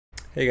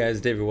Hey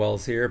guys, David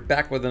Wells here,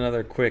 back with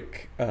another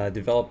quick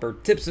developer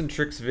tips and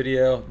tricks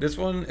video. This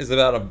one is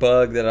about a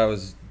bug that I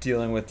was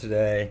dealing with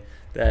today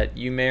that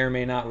you may or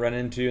may not run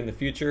into in the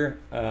future.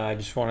 I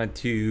just wanted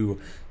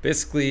to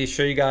basically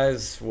show you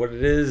guys what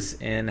it is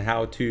and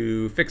how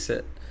to fix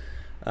it.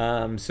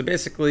 So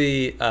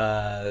basically,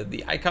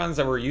 the icons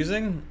that we're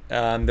using,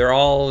 they're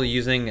all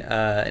using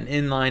an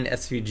inline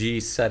SVG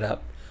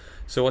setup.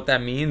 So what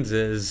that means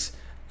is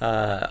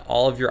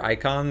all of your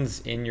icons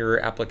in your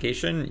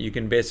application you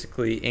can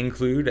basically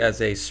include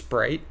as a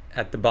sprite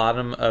at the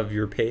bottom of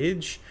your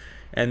page,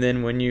 and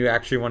then when you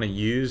actually want to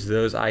use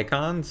those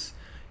icons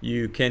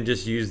you can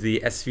just use the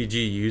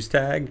SVG use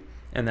tag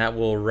and that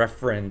will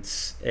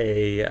reference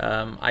a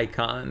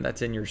icon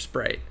that's in your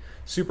sprite.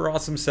 Super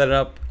awesome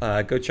setup.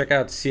 Go check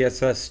out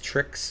CSS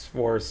Tricks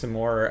for some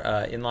more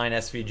inline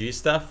SVG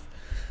stuff.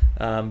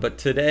 But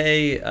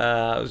today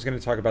I was going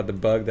to talk about the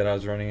bug that I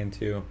was running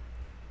into.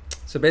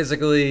 So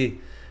basically,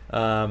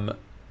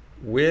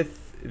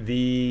 with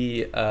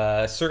the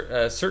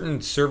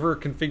certain server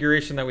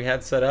configuration that we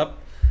had set up,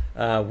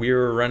 we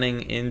were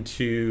running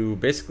into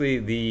basically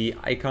the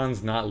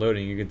icons not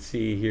loading. You can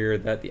see here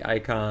that the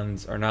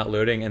icons are not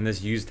loading, and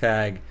this use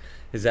tag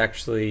is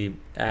actually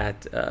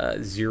at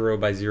 0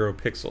 by 0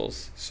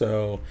 pixels.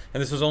 So,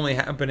 and this was only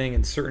happening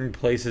in certain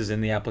places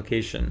in the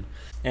application.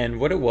 And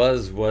what it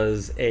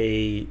was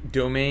a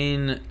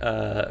domain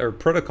or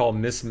protocol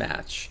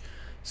mismatch.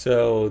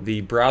 So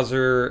the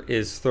browser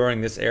is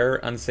throwing this error: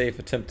 unsafe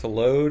attempt to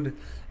load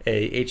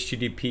a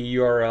HTTP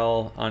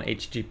URL on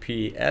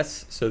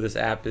HTTPS. So this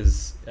app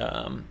is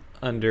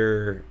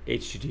under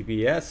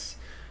HTTPS.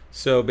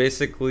 So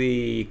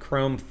basically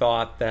Chrome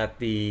thought that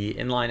the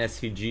inline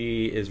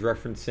SVG is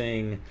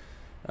referencing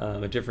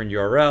a different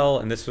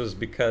URL, and this was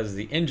because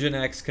the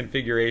Nginx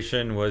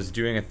configuration was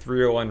doing a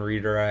 301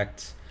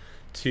 redirect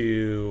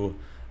to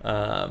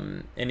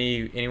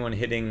anyone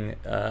hitting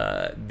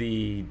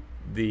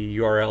the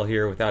URL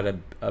here without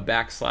a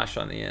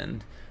backslash on the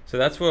end. So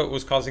that's what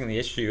was causing the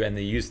issue, and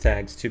the use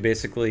tags to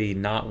basically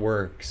not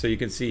work. So you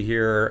can see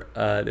here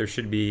there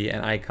should be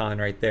an icon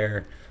right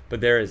there,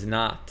 but there is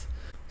not.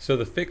 So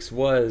the fix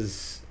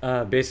was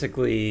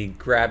basically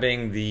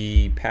grabbing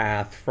the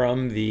path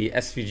from the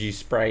SVG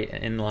sprite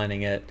and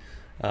inlining it.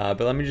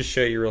 But let me just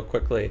show you real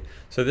quickly.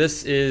 So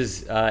this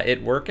is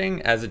it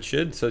working as it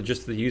should. So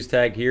just the use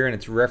tag here, and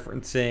it's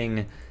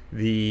referencing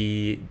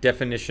the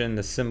definition,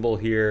 the symbol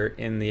here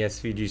in the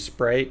SVG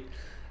sprite.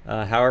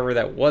 However,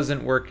 that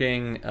wasn't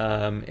working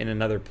in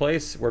another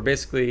place, where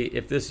basically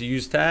if this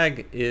use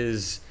tag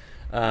is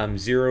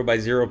 0 by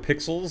 0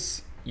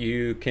 pixels,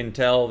 you can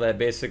tell that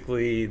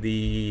basically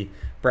the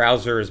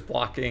browser is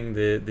blocking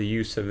the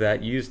use of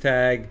that use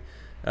tag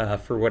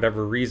for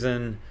whatever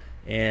reason,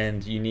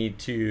 and you need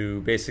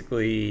to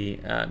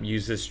basically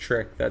use this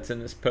trick that's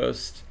in this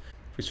post.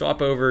 If we swap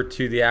over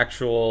to the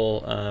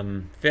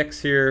actual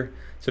fix here,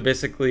 so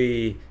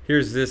basically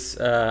here's this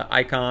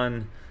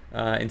icon.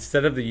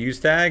 Instead of the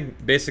use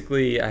tag,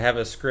 basically I have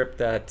a script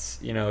that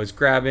is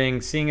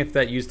grabbing, seeing if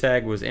that use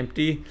tag was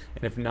empty,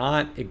 and if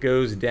not, it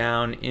goes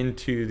down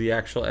into the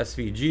actual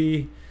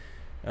SVG.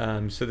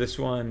 So this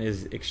one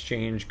is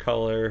exchange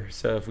color.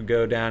 So if we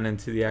go down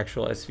into the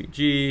actual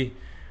SVG,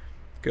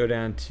 go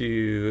down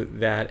to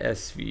that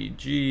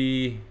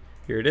SVG,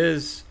 here it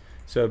is.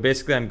 So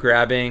basically I'm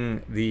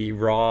grabbing the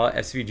raw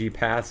SVG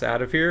paths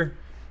out of here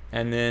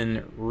and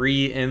then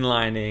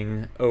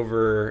re-inlining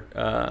over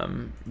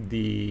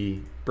the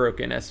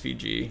broken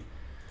SVG.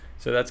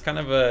 So that's kind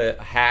of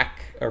a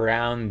hack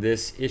around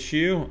this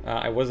issue.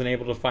 I wasn't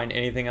able to find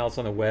anything else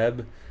on the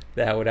web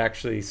that would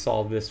actually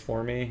solve this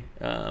for me,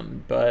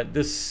 but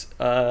this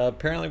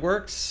apparently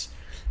works.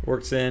 It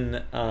works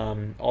in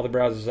all the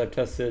browsers I've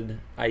tested,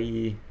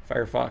 i.e.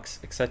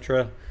 Firefox,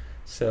 etc.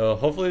 So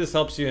hopefully this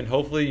helps you, and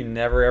hopefully you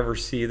never ever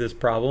see this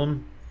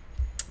problem.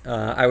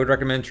 I would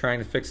recommend trying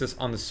to fix this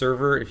on the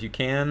server if you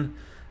can.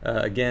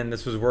 Again,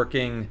 this was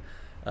working.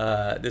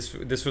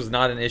 This was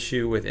not an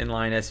issue with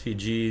inline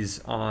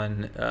SVGs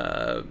on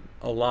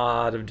a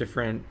lot of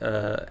different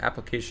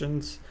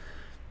applications,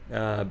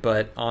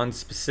 but on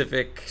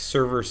specific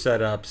server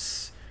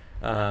setups,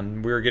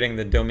 we were getting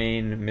the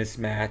domain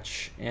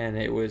mismatch, and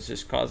it was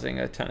just causing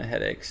a ton of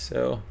headaches.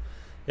 So,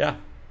 yeah.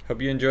 Hope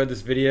you enjoyed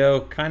this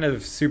video. Kind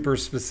of super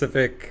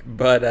specific,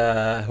 but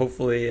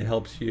hopefully it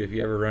helps you if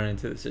you ever run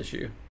into this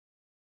issue.